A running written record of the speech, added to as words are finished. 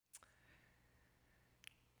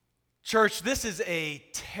Church, this is a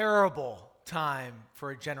terrible time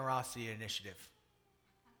for a generosity initiative.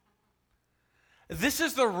 This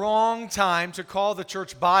is the wrong time to call the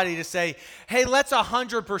church body to say, hey, let's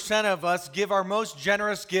 100% of us give our most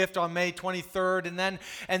generous gift on May 23rd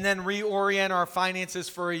and then reorient our finances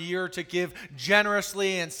for a year to give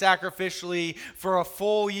generously and sacrificially for a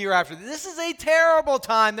full year after. This is a terrible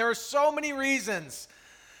time. There are so many reasons.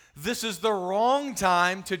 This is the wrong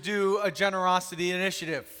time to do a generosity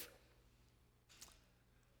initiative.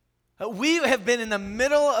 We have been in the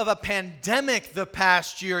middle of a pandemic the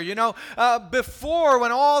past year. Before,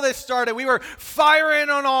 when all this started, we were firing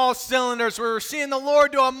on all cylinders. We were seeing the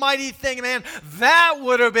Lord do a mighty thing. Man, that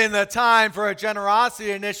would have been the time for a generosity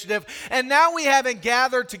initiative. And now we haven't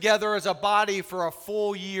gathered together as a body for a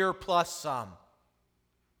full year plus some.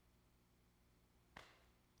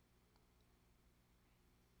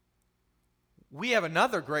 We have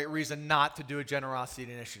another great reason not to do a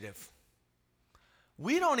generosity initiative.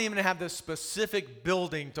 We don't even have the specific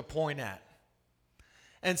building to point at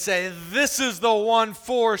and say, this is the one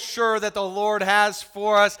for sure that the Lord has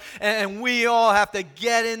for us, and we all have to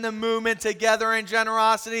get in the movement together in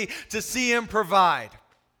generosity to see Him provide.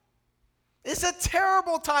 It's a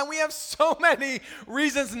terrible time. We have so many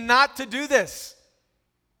reasons not to do this.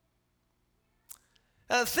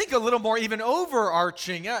 Think a little more even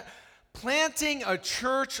overarching. Planting a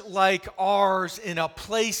church like ours in a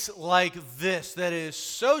place like this that is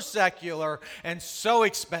so secular and so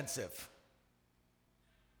expensive.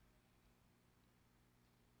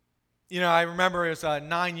 I remember it was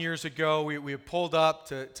 9 years ago, we pulled up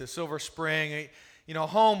to Silver Spring.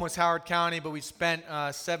 Home was Howard County, but we spent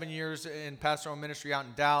 7 years in pastoral ministry out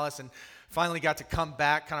in Dallas and finally got to come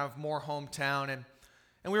back kind of more hometown.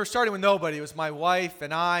 And we were starting with nobody. It was my wife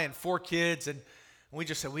and I and 4 kids, and we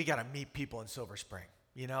just said, we got to meet people in Silver Spring.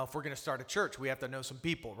 If we're going to start a church, we have to know some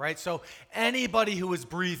people, right? So anybody who was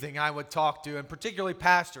breathing, I would talk to, and particularly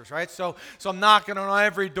pastors, right? So I'm knocking on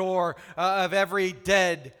every door of every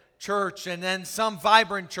dead church and then some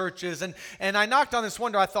vibrant churches. And I knocked on this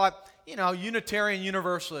one door. I thought, Unitarian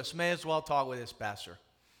Universalists, may as well talk with this pastor.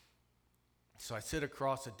 So I sit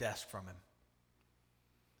across the desk from him.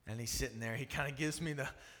 And he's sitting there. He kind of gives me the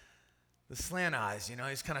slant eyes,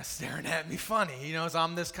 he's kind of staring at me funny, as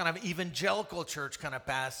I'm this kind of evangelical church kind of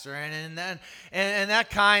pastor, and that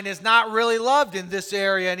kind is not really loved in this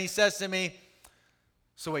area. And he says to me,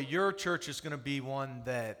 so wait, your church is going to be one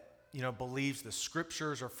that, believes the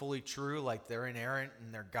scriptures are fully true, like they're inerrant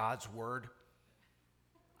and they're God's word?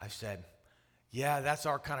 I said, yeah, that's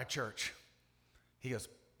our kind of church. He goes,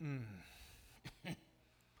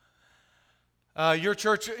 Your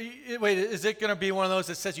church, wait, is it going to be one of those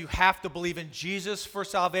that says you have to believe in Jesus for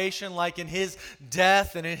salvation, like in His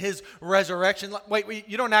death and in His resurrection? Wait,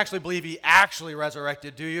 you don't actually believe He actually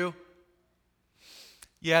resurrected, do you?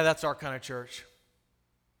 Yeah, that's our kind of church.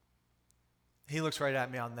 He looks right at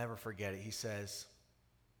me. I'll never forget it. He says,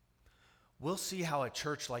 we'll see how a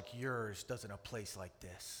church like yours does in a place like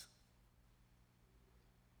this.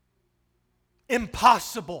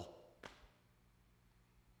 Impossible.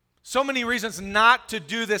 So many reasons not to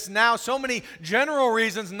do this now. So many general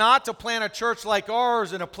reasons not to plant a church like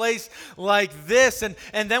ours in a place like this. And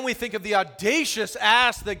then we think of the audacious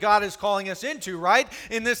ask that God is calling us into, right?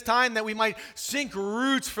 In this time that we might sink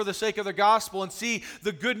roots for the sake of the gospel and see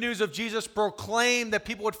the good news of Jesus proclaimed, that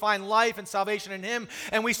people would find life and salvation in Him.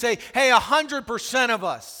 And we say, hey, 100% of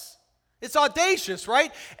us. It's audacious,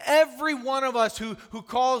 right? Every one of us who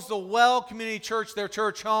calls the Well Community Church their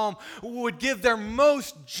church home would give their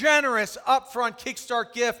most generous upfront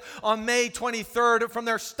kickstart gift on May 23rd from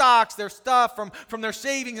their stocks, their stuff, from their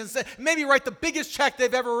savings, and maybe write the biggest check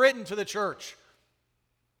they've ever written to the church.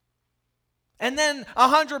 And then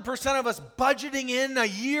 100% of us budgeting in a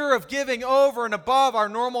year of giving over and above our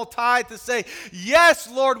normal tithe to say, yes,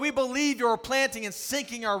 Lord, we believe You're planting and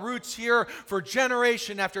sinking our roots here for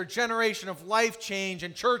generation after generation of life change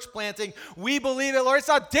and church planting. We believe it, Lord.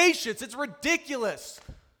 It's audacious. It's ridiculous.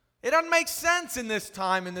 It doesn't make sense in this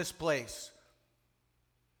time, in this place.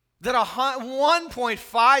 That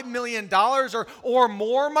 $1.5 million or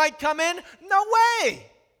more might come in? No way.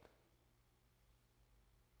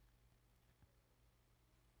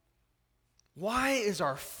 Why is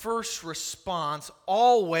our first response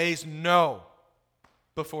always no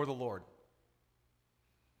before the Lord?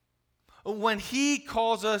 When He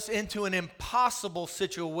calls us into an impossible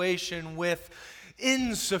situation with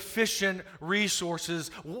insufficient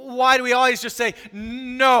resources, why do we always just say,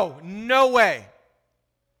 no way?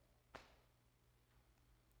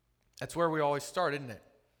 That's where we always start, isn't it?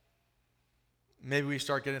 Maybe we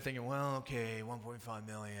start thinking, well, okay, 1.5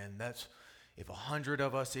 million, that's, if 100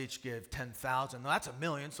 of us each give 10,000, that's a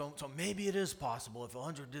million, so maybe it is possible if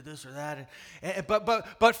 100 did this or that.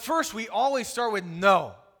 But first, we always start with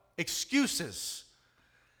no, excuses.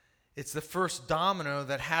 It's the first domino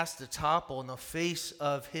that has to topple in the face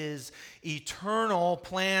of his eternal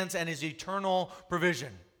plans and his eternal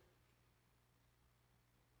provision,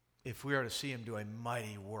 if we are to see him do a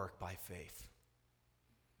mighty work by faith.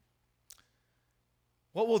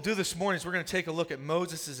 What we'll do this morning is we're going to take a look at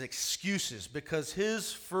Moses' excuses, because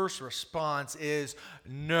his first response is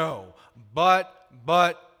no, but.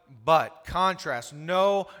 Contrast,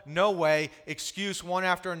 no way, excuse one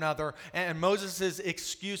after another. And Moses'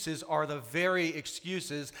 excuses are the very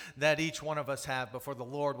excuses that each one of us have before the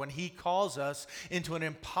Lord when he calls us into an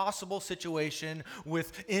impossible situation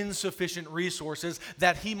with insufficient resources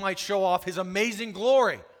that he might show off his amazing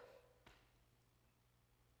glory.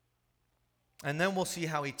 And then we'll see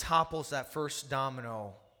how he topples that first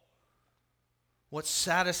domino, what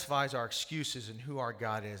satisfies our excuses and who our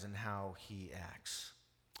God is and how he acts.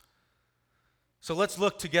 So let's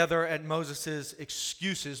look together at Moses'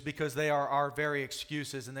 excuses, because they are our very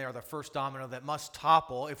excuses, and they are the first domino that must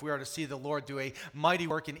topple if we are to see the Lord do a mighty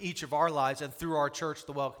work in each of our lives and through our church,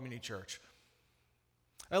 the Well Community Church.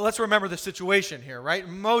 Let's remember the situation here, right?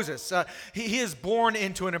 Moses, he is born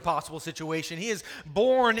into an impossible situation. He is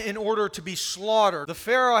born in order to be slaughtered. The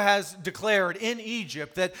Pharaoh has declared in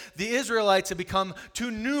Egypt that the Israelites have become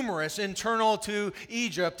too numerous internal to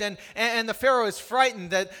Egypt. And the Pharaoh is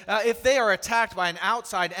frightened that if they are attacked by an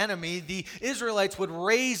outside enemy, the Israelites would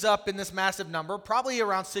raise up in this massive number, probably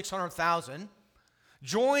around 600,000.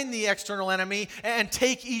 Join the external enemy and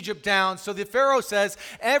take Egypt down. So the Pharaoh says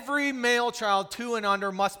every male child 2 and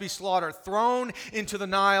under must be slaughtered, thrown into the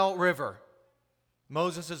Nile River.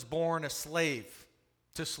 Moses is born a slave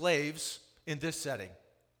to slaves in this setting.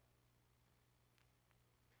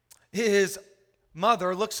 His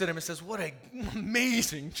mother looks at him and says, what an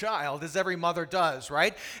amazing child, as every mother does,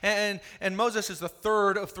 right? And Moses is the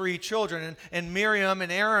third of 3 children, and Miriam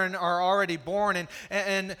and Aaron are already born,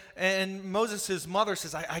 and Moses' mother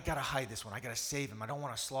says, I got to hide this one. I got to save him. I don't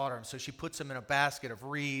want to slaughter him. So she puts him in a basket of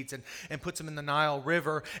reeds and puts him in the Nile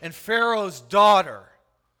River, and Pharaoh's daughter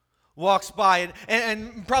walks by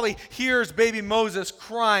and probably hears baby Moses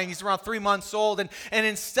crying. He's around 3 months old. And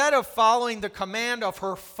instead of following the command of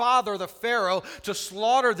her father, the Pharaoh, to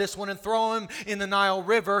slaughter this one and throw him in the Nile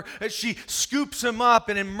River, she scoops him up,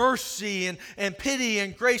 and in mercy and pity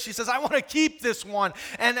and grace, she says, I want to keep this one.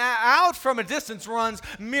 And out from a distance runs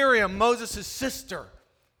Miriam, Moses' sister,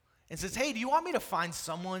 and says, hey, do you want me to find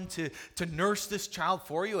someone to nurse this child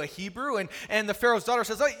for you, a Hebrew? And the Pharaoh's daughter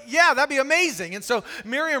says, oh, yeah, that'd be amazing. And so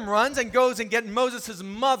Miriam runs and goes and gets Moses'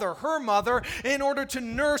 mother, her mother, in order to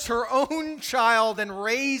nurse her own child and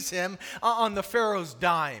raise him on the Pharaoh's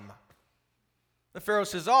dime. The Pharaoh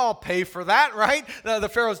says, oh, I'll pay for that, right? The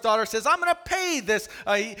Pharaoh's daughter says, I'm going to pay this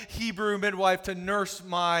Hebrew midwife to nurse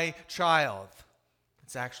my child.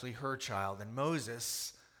 It's actually her child. And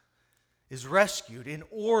Moses is rescued in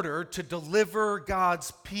order to deliver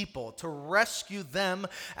God's people, to rescue them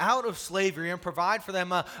out of slavery and provide for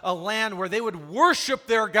them a land where they would worship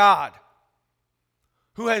their God,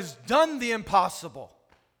 who has done the impossible,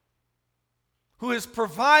 who has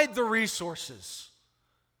provided the resources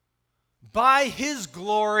by his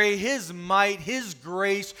glory, his might, his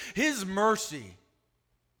grace, his mercy.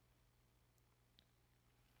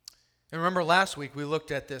 And remember last week we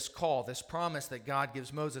looked at this call, this promise that God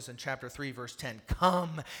gives Moses in chapter 3, verse 10.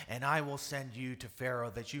 Come, and I will send you to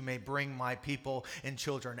Pharaoh, that you may bring my people and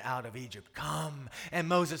children out of Egypt. Come. And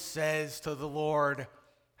Moses says to the Lord,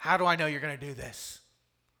 how do I know you're going to do this?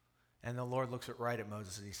 And the Lord looks right at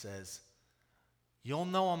Moses and he says, you'll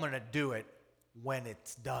know I'm going to do it when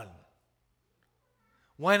it's done.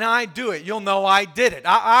 When I do it, you'll know I did it.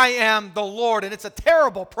 I am the Lord. And it's a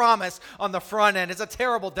terrible promise on the front end. It's a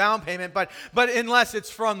terrible down payment, but unless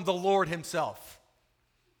it's from the Lord himself.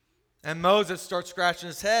 And Moses starts scratching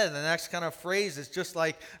his head. And the next kind of phrase is just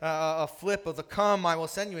like a flip of the come, I will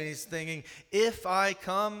send you. And he's thinking, if I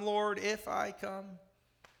come, Lord, if I come.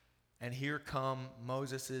 And here come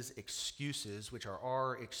Moses' excuses, which are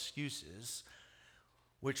our excuses,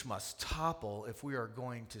 which must topple if we are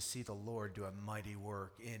going to see the Lord do a mighty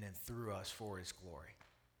work in and through us for his glory.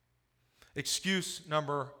 Excuse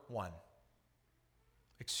number 1.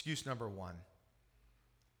 Excuse number 1.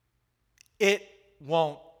 It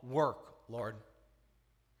won't work, Lord.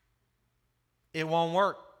 It won't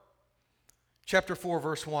work. Chapter 4,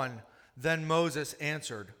 verse 1. Then Moses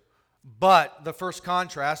answered, but, the first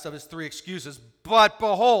contrast of his 3 excuses, but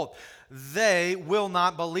behold, they will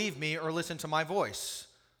not believe me or listen to my voice.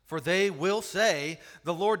 For they will say,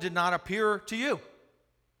 the Lord did not appear to you.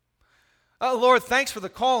 Lord, thanks for the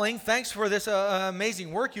calling. Thanks for this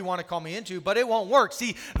amazing work you want to call me into, but it won't work.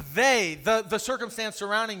 See, the circumstance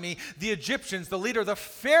surrounding me, the Egyptians, the leader, the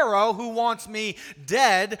Pharaoh who wants me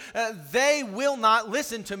dead, they will not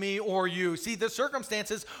listen to me or you. See, the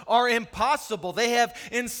circumstances are impossible. They have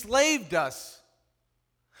enslaved us.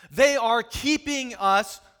 They are keeping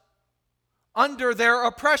us under their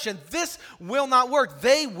oppression. This will not work.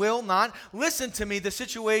 They will not listen to me. The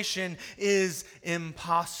situation is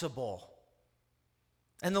impossible.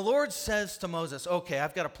 And the Lord says to Moses, okay,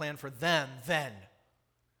 I've got a plan for them then.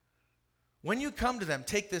 When you come to them,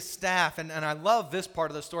 take this staff, and I love this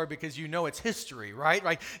part of the story because you know it's history, right?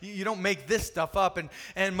 Like you don't make this stuff up.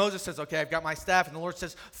 And Moses says, okay, I've got my staff. And the Lord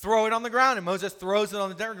says, throw it on the ground. And Moses throws it on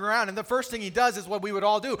the ground. And the first thing he does is what we would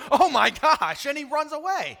all do. Oh my gosh, and he runs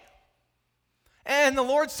away. And the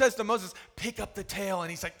Lord says to Moses, pick up the tail. And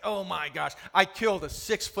he's like, oh my gosh, I killed a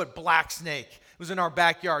 6-foot black snake. It was in our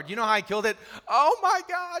backyard. You know how I killed it? Oh my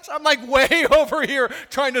gosh, I'm like way over here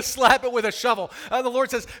trying to slap it with a shovel. The Lord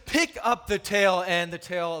says, pick up the tail, and the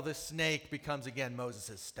tail of the snake becomes again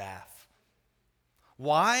Moses' staff.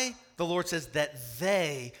 Why? The Lord says that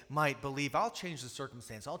they might believe. I'll change the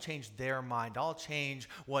circumstance. I'll change their mind. I'll change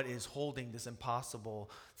what is holding this impossible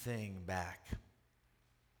thing back.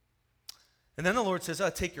 And then the Lord says,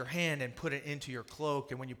 take your hand and put it into your cloak,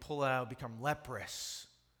 and when you pull it out, become leprous.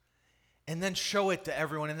 And then show it to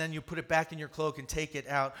everyone, and then you put it back in your cloak and take it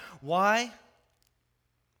out. Why?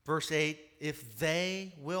 Verse 8, if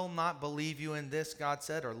they will not believe you in this, God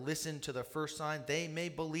said, or listen to the first sign, they may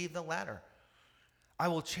believe the latter. I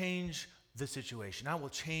will change the situation. I will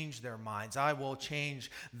change their minds. I will change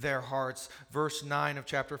their hearts. Verse 9 of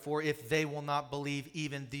chapter 4, if they will not believe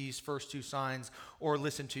even these first two signs or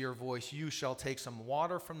listen to your voice, you shall take some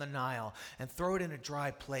water from the Nile and throw it in a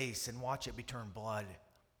dry place and watch it be turned blood.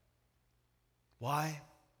 Why?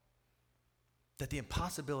 That the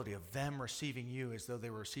impossibility of them receiving you as though they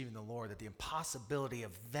were receiving the Lord, that the impossibility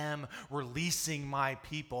of them releasing my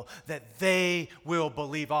people, that they will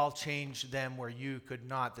believe. I'll change them where you could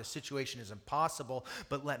not. The situation is impossible,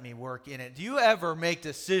 but let me work in it. Do you ever make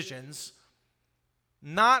decisions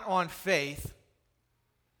not on faith,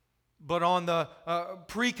 but on the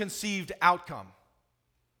preconceived outcome?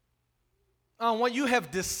 On what you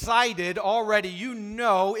have decided already, you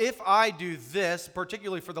know, if I do this,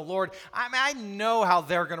 particularly for the Lord, I know how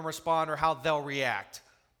they're going to respond or how they'll react.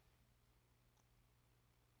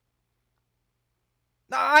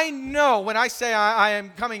 Now, I know when I say I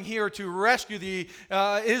am coming here to rescue the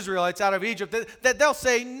Israelites out of Egypt, that they'll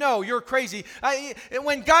say, no, you're crazy.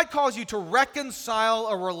 When God calls you to reconcile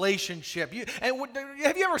a relationship,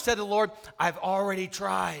 have you ever said to the Lord, I've already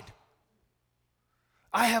tried.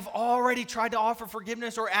 I have already tried to offer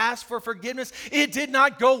forgiveness or ask for forgiveness. It did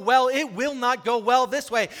not go well. It will not go well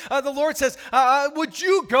this way. The Lord says, would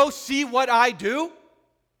you go see what I do?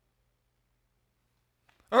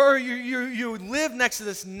 Or you live next to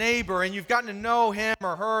this neighbor and you've gotten to know him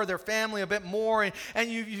or her, their family a bit more, and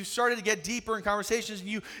you started to get deeper in conversations, and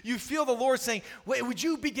you feel the Lord saying, wait, would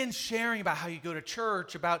you begin sharing about how you go to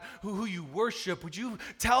church, about who you worship? Would you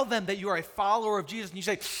tell them that you are a follower of Jesus? And you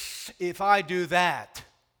say, if I do that,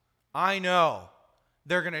 I know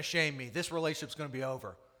they're going to shame me. This relationship's going to be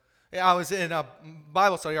over. I was in a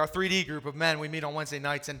Bible study, our 3D group of men. We meet on Wednesday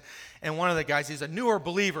nights, and one of the guys, he's a newer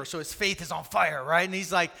believer, so his faith is on fire, right? And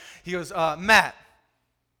he goes, Matt,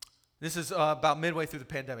 this is about midway through the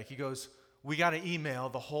pandemic. He goes, we got to email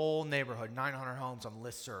the whole neighborhood, 900 homes on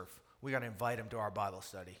listserv. We got to invite them to our Bible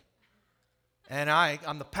study. And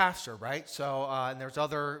I'm the pastor, right? So, and there's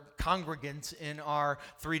other congregants in our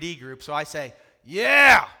 3D group. So I say,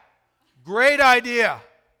 yeah, great idea.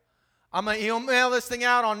 I'm going to email this thing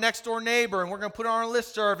out on Next Door Neighbor, and we're going to put it on our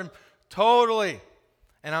listserv, and totally.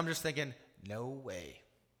 And I'm just thinking, no way.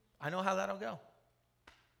 I know how that'll go.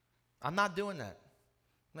 I'm not doing that.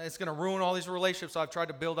 It's going to ruin all these relationships I've tried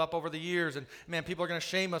to build up over the years. And, man, people are going to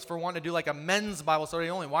shame us for wanting to do like a men's Bible study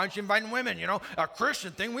only. Why aren't you inviting women? You know, a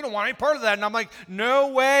Christian thing. We don't want any part of that. And I'm like, no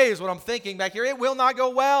way is what I'm thinking back here. It will not go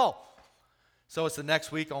well. So it's the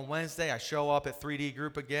next week on Wednesday. I show up at 3D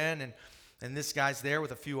group again, and this guy's there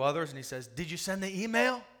with a few others, and he says, did you send the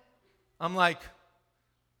email? I'm like,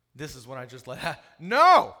 this is what I just let happen.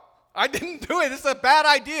 No, I didn't do it. This is a bad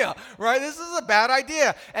idea, right? This is a bad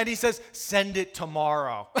idea. And he says, send it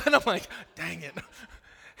tomorrow. And I'm like, dang it.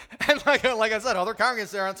 And like I said, other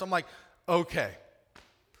congregants there, and so I'm like, okay.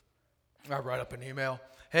 I write up an email.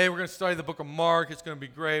 Hey, we're going to study the book of Mark. It's going to be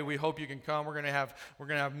great. We hope you can come. We're going to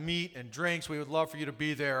have meat and drinks. We would love for you to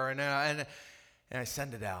be there. And I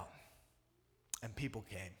send it out. And people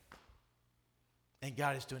came. And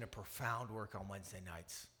God is doing a profound work on Wednesday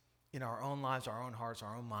nights in our own lives, our own hearts,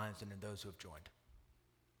 our own minds, and in those who have joined.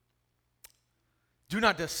 Do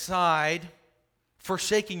not decide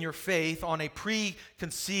forsaking your faith on a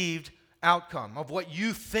preconceived outcome of what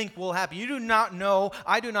you think will happen. You do not know,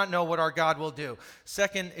 I do not know what our God will do.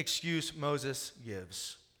 Second excuse Moses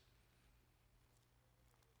gives: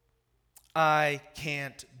 I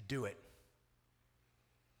can't do it.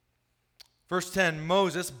 Verse 10,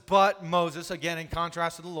 but Moses, again in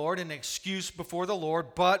contrast to the Lord, an excuse before the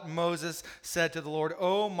Lord, but Moses said to the Lord,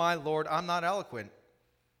 "Oh my Lord, I'm not eloquent,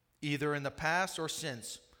 either in the past or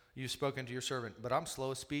since you've spoken to your servant, but I'm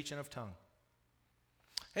slow of speech and of tongue."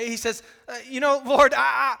 Hey, he says, Lord,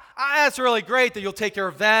 that's really great that you'll take care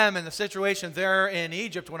of them and the situation there in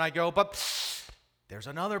Egypt when I go, but there's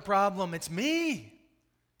another problem. It's me.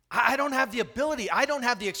 I don't have the ability. I don't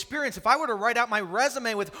have the experience. If I were to write out my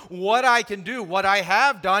resume with what I can do, what I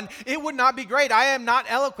have done, it would not be great. I am not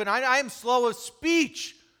eloquent. I am slow of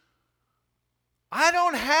speech. I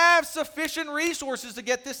don't have sufficient resources to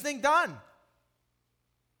get this thing done.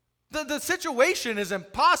 The situation is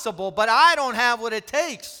impossible, but I don't have what it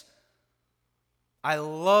takes. I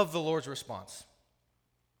love the Lord's response.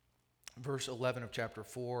 Verse 11 of chapter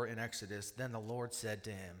 4 in Exodus, then the Lord said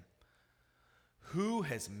to him, "Who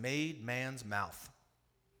has made man's mouth?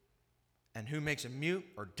 And who makes him mute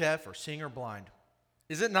or deaf or seeing or blind?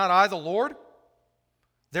 Is it not I, the Lord?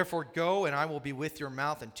 Therefore go, and I will be with your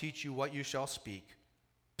mouth and teach you what you shall speak."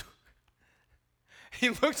 He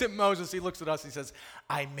looks at Moses, he looks at us, he says,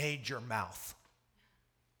 I made your mouth.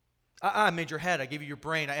 I made your head, I gave you your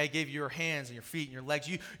brain, I gave you your hands and your feet and your legs.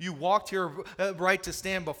 You walked here right to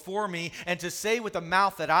stand before me and to say with the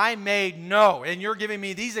mouth that I made, no. And you're giving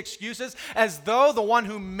me these excuses as though the one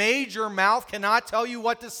who made your mouth cannot tell you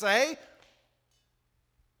what to say?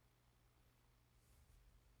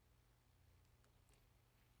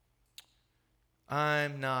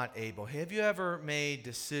 I'm not able. Have you ever made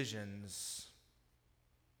decisions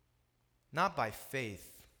not by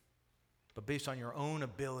faith, but based on your own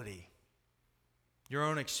ability, your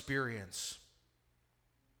own experience?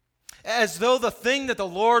 As though the thing that the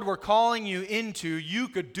Lord were calling you into, you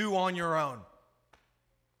could do on your own.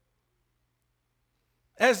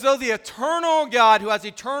 As though the eternal God who has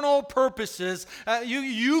eternal purposes,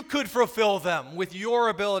 you could fulfill them with your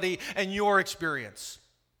ability and your experience.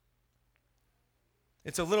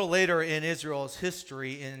 It's a little later in Israel's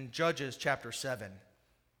history in Judges chapter 7.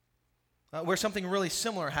 Where something really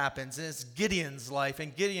similar happens, and it's Gideon's life.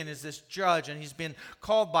 And Gideon is this judge, and he's been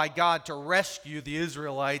called by God to rescue the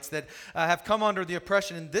Israelites that have come under the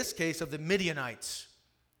oppression, in this case, of the Midianites.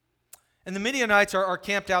 And the Midianites are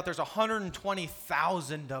camped out. There's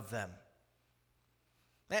 120,000 of them.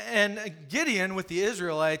 And Gideon, with the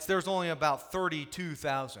Israelites, there's only about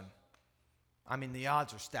 32,000. I mean, the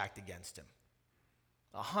odds are stacked against him.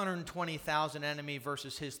 120,000 enemy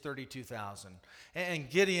versus his 32,000. And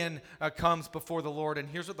Gideon comes before the Lord, and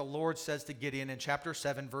here's what the Lord says to Gideon in chapter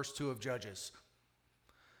 7, verse 2 of Judges.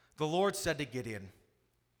 The Lord said to Gideon,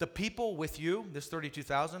 "The people with you, this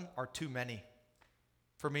 32,000, are too many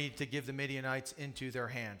for me to give the Midianites into their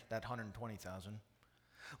hand," that 120,000.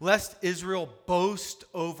 "Lest Israel boast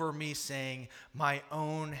over me, saying, 'My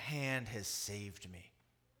own hand has saved me.'"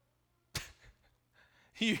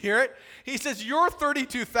 You hear it? He says, you're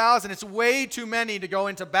 32,000. It's way too many to go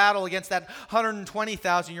into battle against that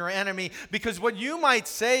 120,000, your enemy. Because what you might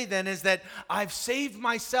say then is that I've saved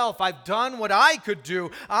myself. I've done what I could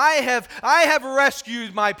do. I have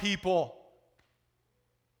rescued my people.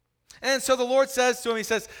 And so the Lord says to him, he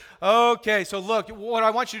says, okay, so look, what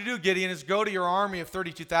I want you to do, Gideon, is go to your army of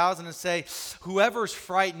 32,000 and say, whoever's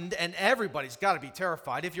frightened, and everybody's got to be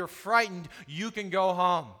terrified. If you're frightened, you can go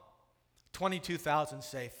home. 22,000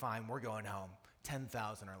 say, fine, we're going home.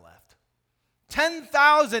 10,000 are left.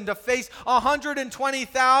 10,000 to face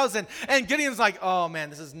 120,000. And Gideon's like, oh man,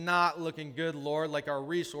 this is not looking good, Lord. Like our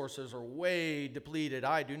resources are way depleted.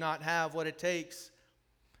 I do not have what it takes.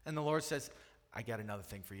 And the Lord says, I got another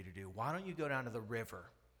thing for you to do. Why don't you go down to the river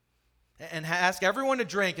and ask everyone to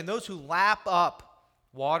drink, and those who lap up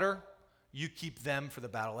water, you keep them for the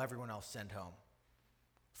battle. Everyone else send home.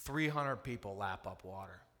 300 people lap up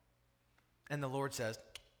water. And the Lord says,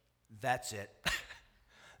 that's it.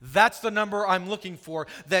 That's the number I'm looking for,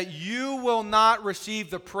 that you will not receive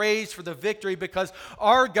the praise for the victory, because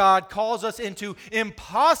our God calls us into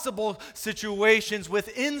impossible situations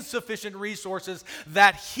with insufficient resources,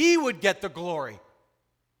 that He would get the glory,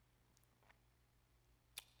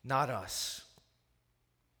 not us.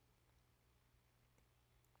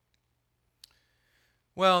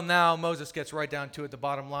 Well, now Moses gets right down to it, the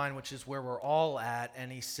bottom line, which is where we're all at.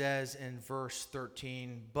 And he says in verse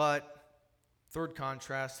 13, but, third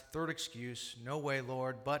contrast, third excuse, no way,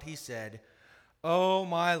 Lord. But he said, oh,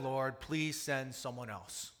 my Lord, please send someone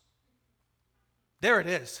else. There it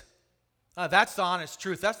is. That's the honest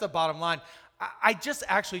truth. That's the bottom line. I just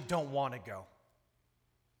actually don't want to go.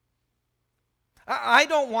 I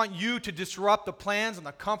don't want you to disrupt the plans and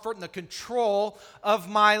the comfort and the control of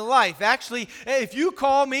my life. Actually, if you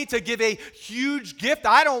call me to give a huge gift,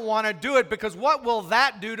 I don't want to do it, because what will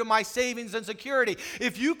that do to my savings and security?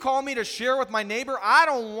 If you call me to share with my neighbor, I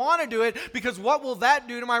don't want to do it, because what will that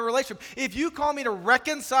do to my relationship? If you call me to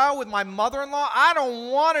reconcile with my mother-in-law, I don't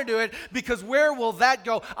want to do it, because where will that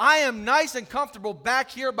go? I am nice and comfortable back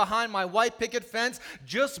here behind my white picket fence,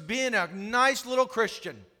 just being a nice little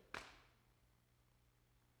Christian.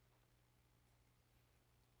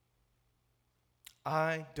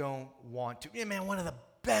 I don't want to. Yeah, man, one of the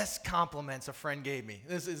best compliments a friend gave me.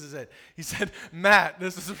 This is it. He said, Matt,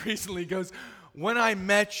 this is recently, he goes, when I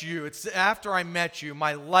met you, it's after I met you,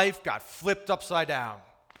 my life got flipped upside down.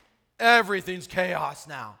 Everything's chaos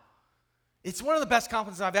now. It's one of the best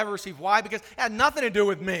compliments I've ever received. Why? Because it had nothing to do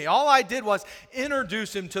with me. All I did was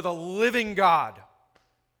introduce him to the living God.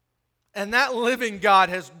 And that living God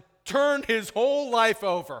has turned his whole life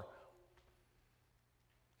over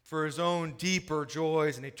for his own deeper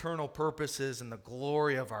joys and eternal purposes and the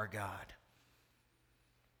glory of our God.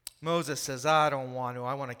 Moses says, I don't want to.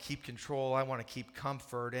 I want to keep control. I want to keep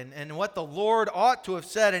comfort. And what the Lord ought to have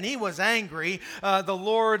said, and he was angry, the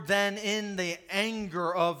Lord then, in the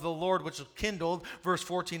anger of the Lord, which was kindled, verse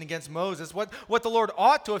 14, against Moses, what the Lord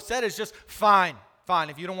ought to have said is just, fine,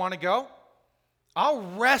 if you don't want to go, I'll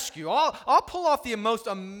rescue. I'll pull off the most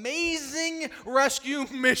amazing rescue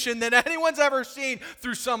mission that anyone's ever seen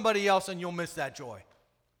through somebody else, and you'll miss that joy.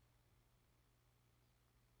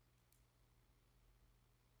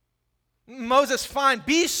 Moses, fine,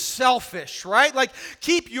 be selfish, right? Like,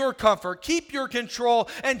 keep your comfort, keep your control,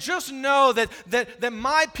 and just know that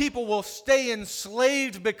my people will stay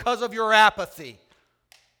enslaved because of your apathy.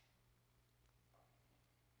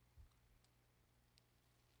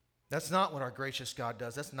 That's not what our gracious God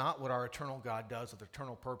does. That's not what our eternal God does with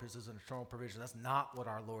eternal purposes and eternal provision. That's not what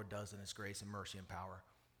our Lord does in his grace and mercy and power.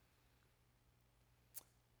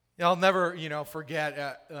 I'll never,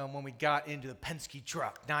 forget when we got into the Penske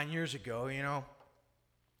truck 9 years ago,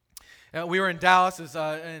 we were in Dallas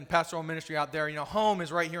in pastoral ministry out there. Home is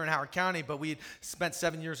right here in Howard County, but we spent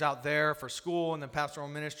 7 years out there for school and then pastoral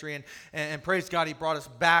ministry. And praise God, he brought us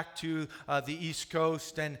back to the East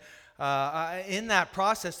Coast. And in that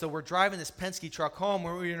process, though, we're driving this Penske truck home.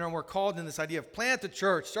 We're called in this idea of plant a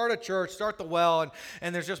church, start the well.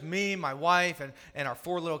 And there's just me, my wife, and our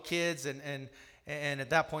 4 little kids. And at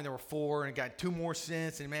that point, there were 4, and got 2 more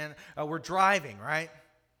since. And man, we're driving, right?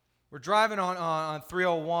 We're driving on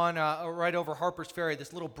 301 right over Harper's Ferry,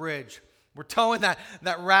 this little bridge. We're towing that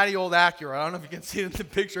ratty old Acura. I don't know if you can see it in the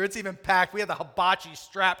picture. It's even packed. We had the hibachi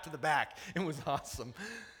strapped to the back. It was awesome.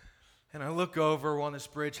 And I look over, we're on this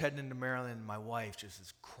bridge heading into Maryland, and my wife just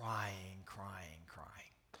is crying.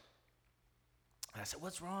 And I said,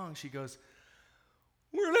 what's wrong? She goes,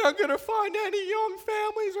 we're not going to find any young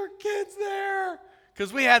families or kids there.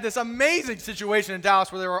 Because we had this amazing situation in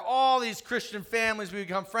Dallas where there were all these Christian families we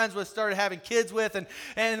become friends with, started having kids with,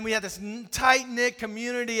 and we had this tight-knit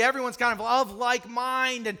community. Everyone's kind of like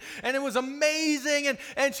mind, and it was amazing.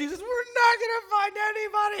 And she says, we're not going to find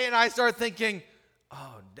anybody. And I start thinking,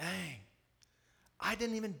 oh, dang. I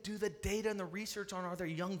didn't even do the data and the research on are there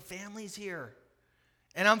young families here.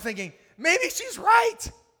 And I'm thinking, maybe she's right.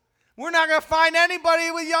 We're not going to find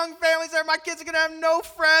anybody with young families there. My kids are going to have no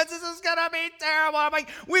friends. This is going to be terrible. I'm like,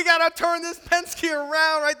 we got to turn this Penske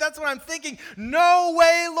around, right? That's what I'm thinking. No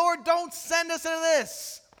way, Lord, don't send us into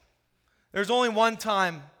this. There's only one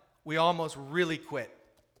time we almost really quit.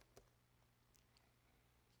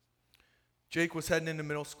 Jake was heading into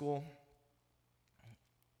middle school.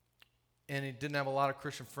 And he didn't have a lot of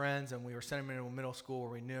Christian friends, and we were sending him into a middle school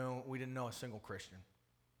where we didn't know a single Christian.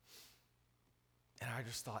 And I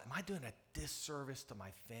just thought, am I doing a disservice to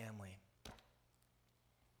my family?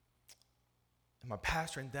 Am I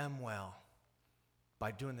pastoring them well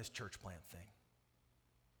by doing this church plant thing?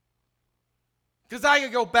 Because I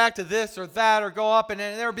could go back to this or that or go up, and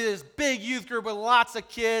then there would be this big youth group with lots of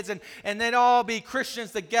kids, and they'd all be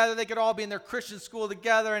Christians together. They could all be in their Christian school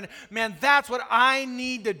together. And man, that's what I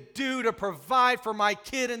need to do to provide for my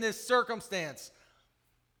kid in this circumstance.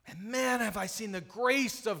 And man, have I seen the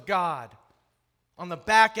grace of God on the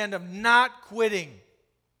back end of not quitting.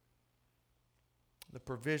 The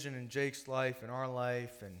provision in Jake's life and our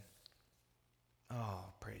life, and Oh,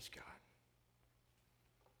 praise God.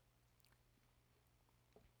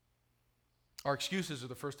 Our excuses are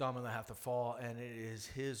the first domino that have to fall, and it is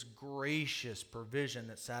His gracious provision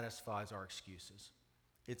that satisfies our excuses.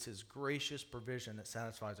 It's His gracious provision that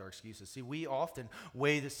satisfies our excuses. See, we often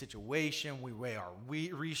weigh the situation, we weigh our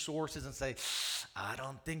resources and say, I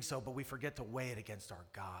don't think so, but we forget to weigh it against our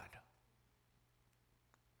God.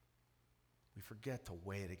 We forget to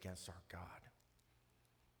weigh it against our God.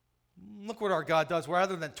 Look what our God does.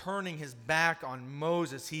 Rather than turning His back on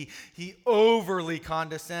Moses, He overly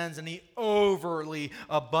condescends and He overly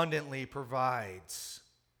abundantly provides.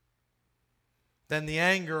 Then the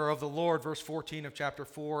anger of the Lord, verse 14 of chapter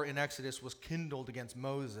 4 in Exodus, was kindled against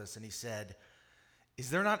Moses, and He said, Is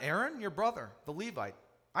there not Aaron, your brother, the Levite?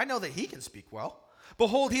 I know that he can speak well.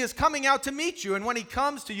 Behold, he is coming out to meet you, and when he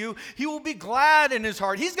comes to you, he will be glad in his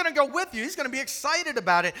heart. He's going to go with you. He's going to be excited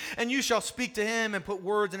about it. And you shall speak to him and put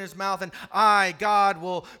words in his mouth, and I, God,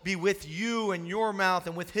 will be with you in your mouth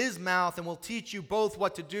and with his mouth, and will teach you both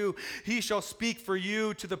what to do. He shall speak for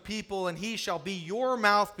you to the people, and he shall be your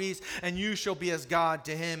mouthpiece, and you shall be as God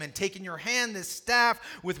to him. And take in your hand this staff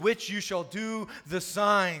with which you shall do the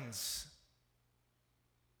signs.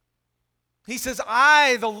 He says,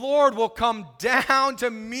 I, the Lord, will come down to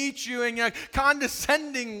meet you in a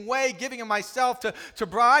condescending way, giving of myself to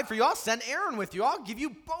provide for you. I'll send Aaron with you. I'll give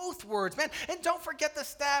you both words, man. And don't forget the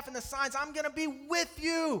staff and the signs. I'm going to be with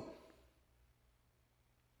you.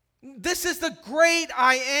 This is the great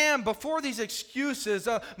I am. Before these excuses,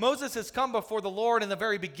 Moses has come before the Lord in the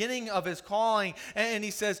very beginning of his calling. And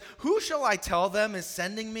he says, who shall I tell them is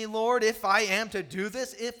sending me, Lord, if I am to do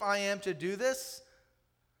this? If I am to do this?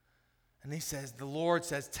 And he says, the Lord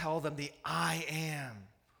says, tell them the I am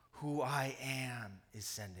who I am is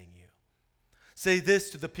sending you. Say this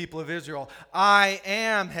to the people of Israel, I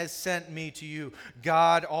am has sent me to you.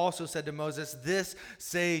 God also said to Moses, this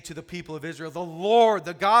say to the people of Israel, the Lord,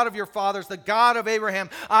 the God of your fathers, the God of Abraham,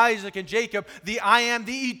 Isaac, and Jacob, the I am,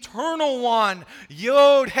 the eternal one,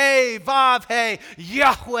 Yod, He, Vav, He,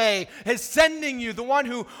 Yahweh, is sending you, the one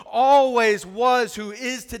who always was, who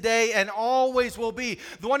is today, and always will be,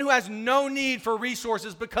 the one who has no need for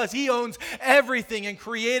resources because he owns everything and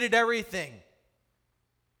created everything.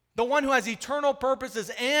 The one who has eternal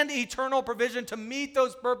purposes and eternal provision to meet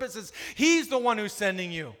those purposes. He's the one who's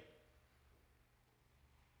sending you.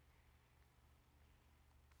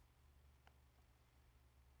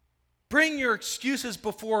 Bring your excuses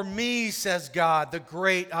before me, says God, the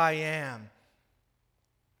great I am.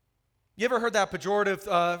 You ever heard that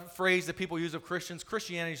pejorative phrase that people use of Christians?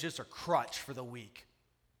 Christianity is just a crutch for the weak.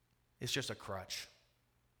 It's just a crutch.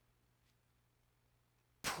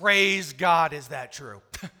 Praise God, is that true?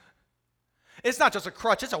 It's not just a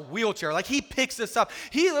crutch, it's a wheelchair. Like he picks us up.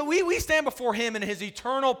 We stand before him and his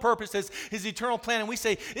eternal purposes, his eternal plan, and we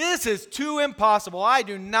say, this is too impossible. I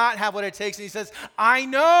do not have what it takes. And he says, I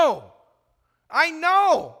know.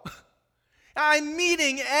 I'm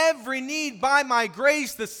meeting every need by my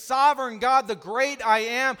grace, the sovereign God, the great I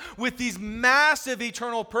am, with these massive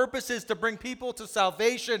eternal purposes to bring people to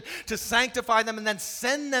salvation, to sanctify them, and then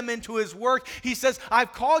send them into his work. He says,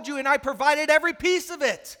 I've called you and I provided every piece of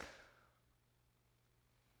it.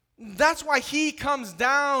 That's why he comes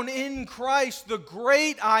down in Christ, the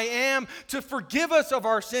great I am, to forgive us of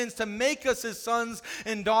our sins, to make us his sons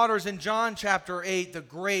and daughters. In John chapter 8, the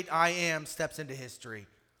great I am steps into history.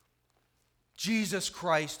 Jesus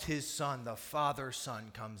Christ, his son, the Father's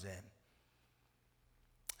Son, comes in.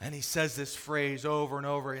 And he says this phrase over and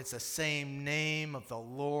over. It's the same name of the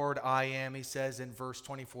Lord I am. He says in verse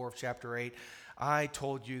 24 of chapter 8, I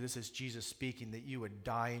told you, this is Jesus speaking, that you would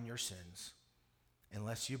die in your sins,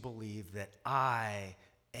 unless you believe that I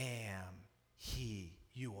am he,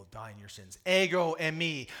 you will die in your sins. Ego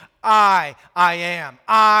eimi. I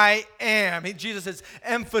am. Jesus is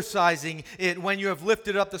emphasizing it. When you have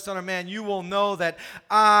lifted up the Son of Man, you will know that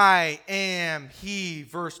I am he.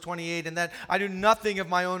 Verse 28, and that I do nothing of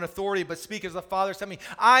my own authority, but speak as the Father sent me.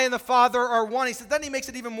 I and the Father are one. He says, then he makes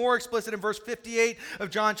it even more explicit in verse 58 of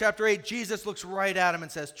John chapter 8. Jesus looks right at him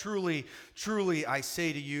and says, truly, truly, I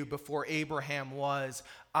say to you, before Abraham was,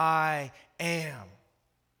 I am.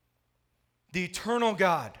 The eternal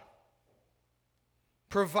God,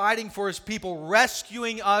 providing for his people,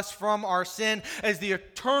 rescuing us from our sin, as the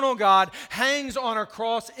eternal God hangs on a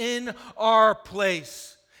cross in our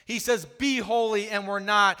place. He says, be holy, and we're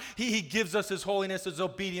not. He gives us his holiness, his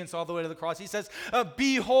obedience all the way to the cross. He says,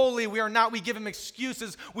 be holy, we are not. We give him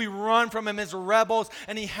excuses. We run from him as rebels,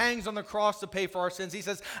 and he hangs on the cross to pay for our sins. He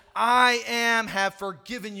says, I have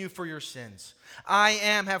forgiven you for your sins. I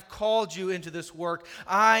have called you into this work.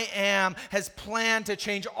 Has planned to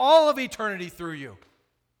change all of eternity through you.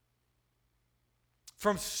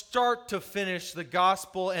 From start to finish, the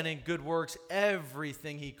gospel and in good works,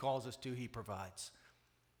 everything he calls us to, he provides.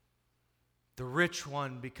 The rich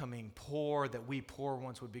one becoming poor, that we poor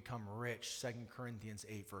ones would become rich. 2 Corinthians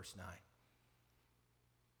 8, verse 9.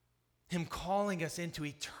 Him calling us into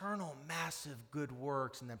eternal, massive good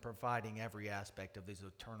works and then providing every aspect of these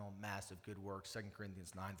eternal, massive good works. 2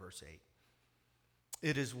 Corinthians 9, verse 8.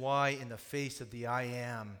 It is why in the face of the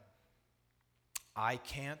I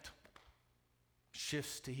can't,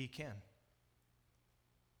 shifts to he can.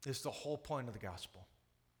 It's the whole point of the gospel.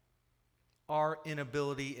 Our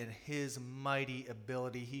inability and his mighty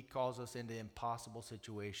ability, he calls us into impossible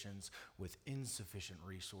situations with insufficient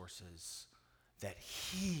resources, that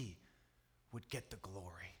he would get the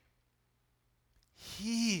glory.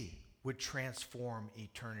 He would transform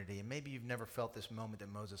eternity. And maybe you've never felt this moment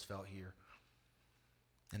that Moses felt here.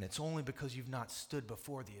 And it's only because you've not stood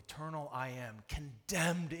before the eternal I am,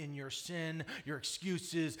 condemned in your sin, your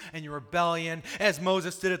excuses, and your rebellion, as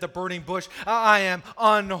Moses did at the burning bush. I am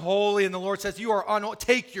unholy. And the Lord says, you are unholy.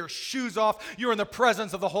 Take your shoes off. You're in the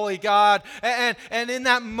presence of the holy God. And in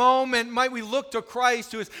that moment, might we look to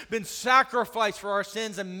Christ, who has been sacrificed for our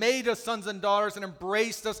sins and made us sons and daughters and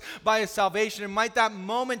embraced us by his salvation. And might that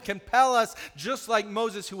moment compel us, just like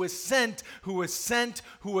Moses, who was sent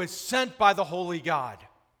by the holy God,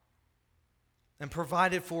 and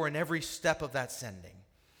provided for in every step of that sending.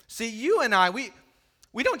 See, you and I, we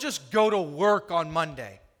don't just go to work on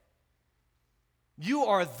Monday. You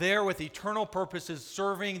are there with eternal purposes,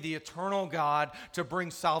 serving the eternal God to bring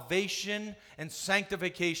salvation and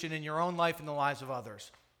sanctification in your own life and the lives of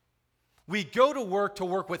others. We go to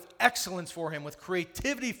work with excellence for him, with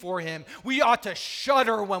creativity for him. We ought to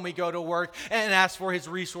shudder when we go to work and ask for his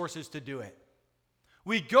resources to do it.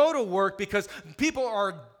 We go to work because people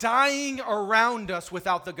are dying around us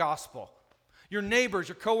without the gospel. Your neighbors,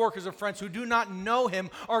 your coworkers, and friends who do not know him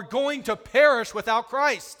are going to perish without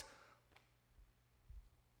Christ.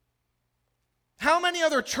 How many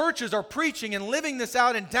other churches are preaching and living this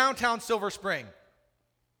out in downtown Silver Spring?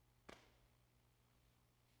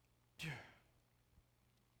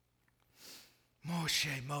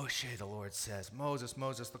 Moshe, the Lord says. Moses,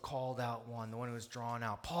 the called out one, the one who was drawn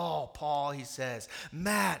out. Paul, he says.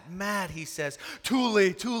 Matt, he says. Tule,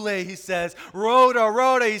 he says.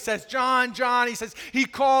 Rhoda, he says. John, he says. He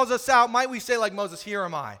calls us out. Might we say like Moses, here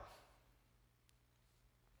am I?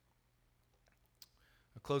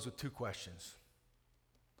 I'll close with two questions.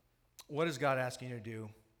 What is God asking you to do,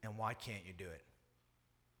 and why can't you do it?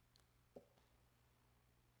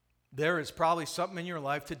 There is probably something in your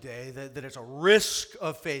life today that is a risk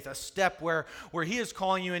of faith, a step where he is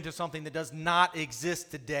calling you into something that does not exist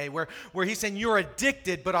today, where he's saying you're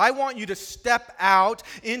addicted, but I want you to step out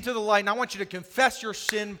into the light, and I want you to confess your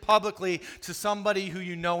sin publicly to somebody who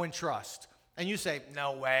you know and trust. And you say,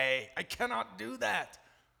 no way, I cannot do that.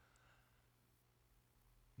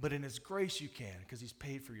 But in his grace you can, because he's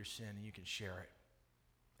paid for your sin and you can share it.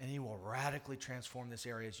 And he will radically transform this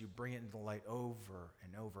area as you bring it into the light over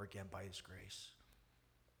and over again by his grace.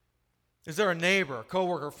 Is there a neighbor, a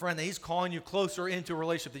coworker, friend that he's calling you closer into a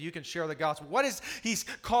relationship that you can share the gospel? What is he's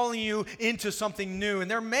calling you into something new? And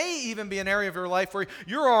there may even be an area of your life where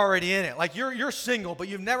you're already in it. Like you're single, but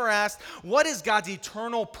you've never asked, what is God's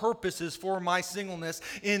eternal purposes for my singleness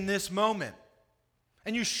in this moment?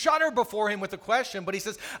 And you shudder before him with the question, but he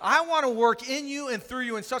says, I want to work in you and through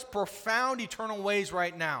you in such profound eternal ways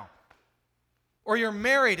right now. Or you're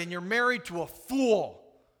married and you're married to a fool.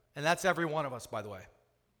 And that's every one of us, by the way.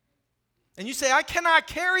 And you say, I cannot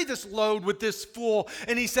carry this load with this fool.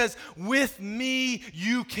 And he says, with me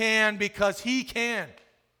you can, because he can.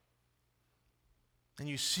 And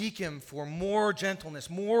you seek him for more gentleness,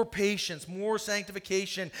 more patience, more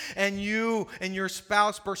sanctification, and you and your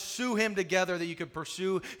spouse pursue him together that you can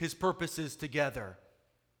pursue his purposes together.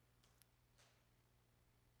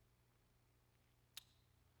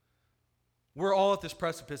 We're all at this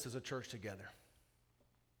precipice as a church together.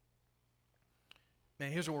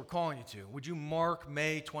 Man, here's what we're calling you to. Would you mark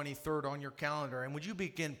May 23rd on your calendar, and would you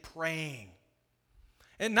begin praying?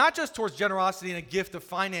 And not just towards generosity and a gift of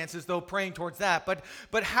finances, though praying towards that,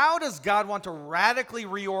 but how does God want to radically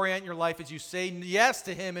reorient your life as you say yes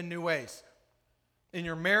to him in new ways? In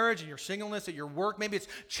your marriage, in your singleness, at your work. Maybe it's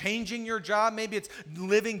changing your job. Maybe it's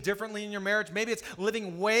living differently in your marriage. Maybe it's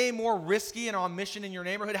living way more risky and on mission in your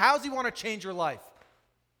neighborhood. How does he want to change your life?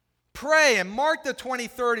 Pray and mark the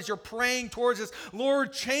 23rd as you're praying towards this.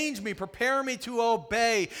 Lord, change me, prepare me to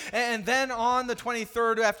obey. And then on the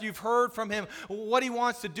 23rd, after you've heard from him what he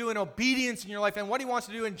wants to do in obedience in your life and what he wants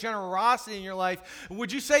to do in generosity in your life,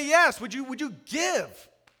 would you say yes? Would you give?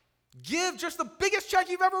 Give just the biggest check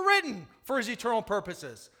you've ever written for his eternal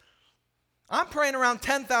purposes. I'm praying around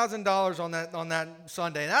 $10,000 on that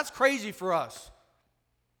Sunday, and that's crazy for us.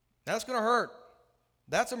 That's going to hurt.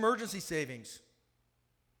 That's emergency savings.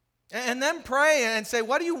 And then pray and say,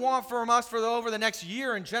 what do you want from us over the next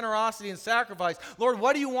year in generosity and sacrifice? Lord,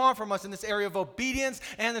 what do you want from us in this area of obedience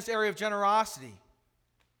and this area of generosity?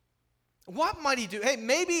 What might he do? Hey,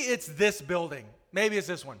 maybe it's this building. Maybe it's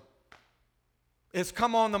this one. It's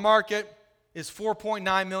come on the market. It's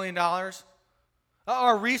 $4.9 million.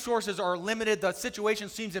 Our resources are limited. The situation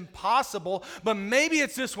seems impossible, but maybe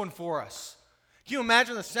it's this one for us. Can you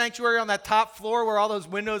imagine the sanctuary on that top floor where all those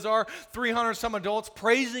windows are, 300 some adults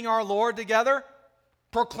praising our Lord together,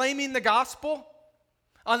 proclaiming the gospel?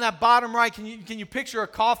 On that bottom right, can you picture a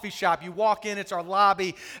coffee shop? You walk in, it's our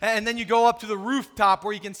lobby, and then you go up to the rooftop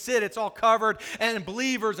where you can sit. It's all covered, and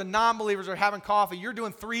believers and non-believers are having coffee. You're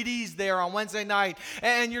doing 3Ds there on Wednesday night,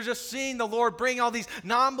 and you're just seeing the Lord bring all these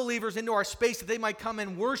non-believers into our space that they might come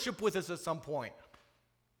and worship with us at some point.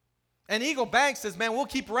 And Eagle Bank says, man, we'll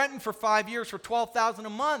keep renting for 5 years for $12,000 a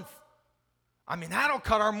month. I mean, that'll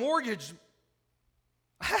cut our mortgage.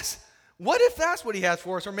 What if that's what he has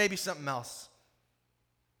for us, or maybe something else?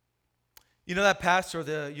 You know, that pastor of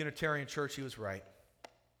the Unitarian Church, he was right.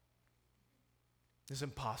 It's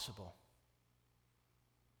impossible.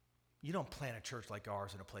 You don't plant a church like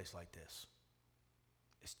ours in a place like this.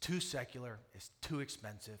 It's too secular. It's too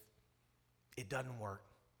expensive. It doesn't work.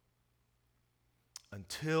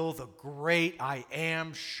 Until the great I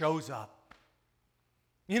Am shows up.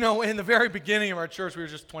 You know, in the very beginning of our church, we were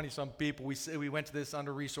just 20-some people. We went to this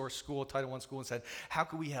under-resourced school, Title I school, and said, how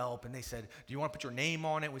can we help? And they said, do you want to put your name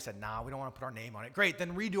on it? We said, nah, we don't want to put our name on it. Great,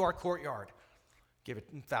 then redo our courtyard. Give it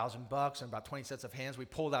 $1,000 and about 20 sets of hands. We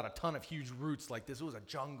pulled out a ton of huge roots like this. It was a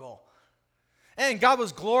jungle. And God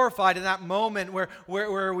was glorified in that moment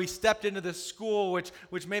where we stepped into this school,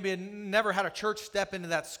 which maybe had never had a church step into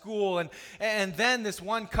that school. And then this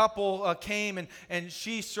one couple came and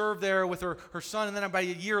she served there with her son. And then about a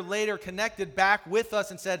year later connected back with us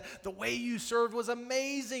and said, the way you served was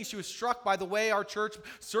amazing. She was struck by the way our church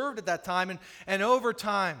served at that time. And over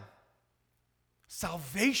time,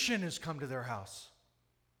 salvation has come to their house.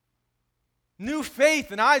 New faith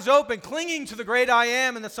and eyes open, clinging to the great I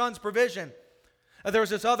Am and the Son's provision. There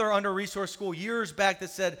was this other under-resourced school years back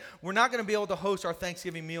that said, we're not going to be able to host our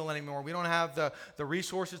Thanksgiving meal anymore. We don't have the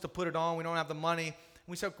resources to put it on. We don't have the money. And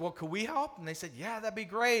we said, well, could we help? And they said, yeah, that'd be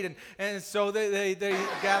great. And so they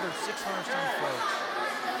gathered 600 some folks.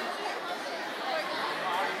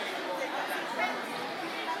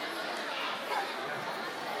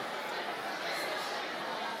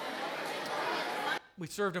 We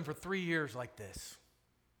served them for 3 years like this.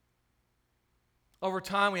 Over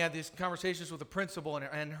time, we had these conversations with the principal,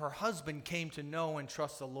 and her husband came to know and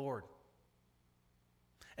trust the Lord.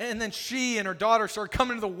 And then she and her daughter started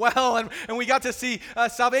coming to the well, and we got to see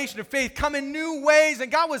salvation and faith come in new ways.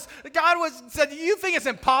 And God said, you think it's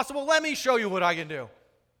impossible? Let me show you what I can do.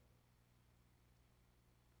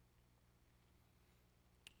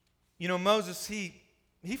 You know, Moses, he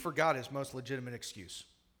forgot his most legitimate excuse.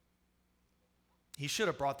 He should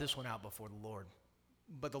have brought this one out before the Lord.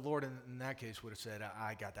 But the Lord in that case would have said,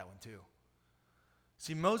 I got that one too.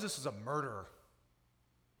 See, Moses is a murderer.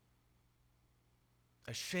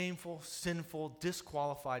 A shameful, sinful,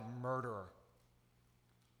 disqualified murderer.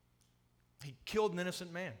 He killed an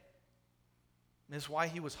innocent man. And that's why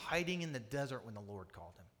he was hiding in the desert when the Lord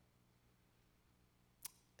called him.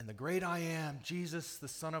 And the great I Am, Jesus, the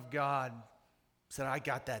Son of God, said, I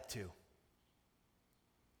got that too.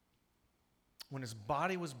 When his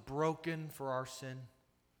body was broken for our sin,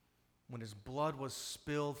 when his blood was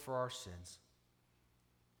spilled for our sins,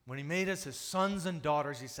 when he made us his sons and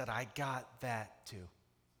daughters, he said, I got that too.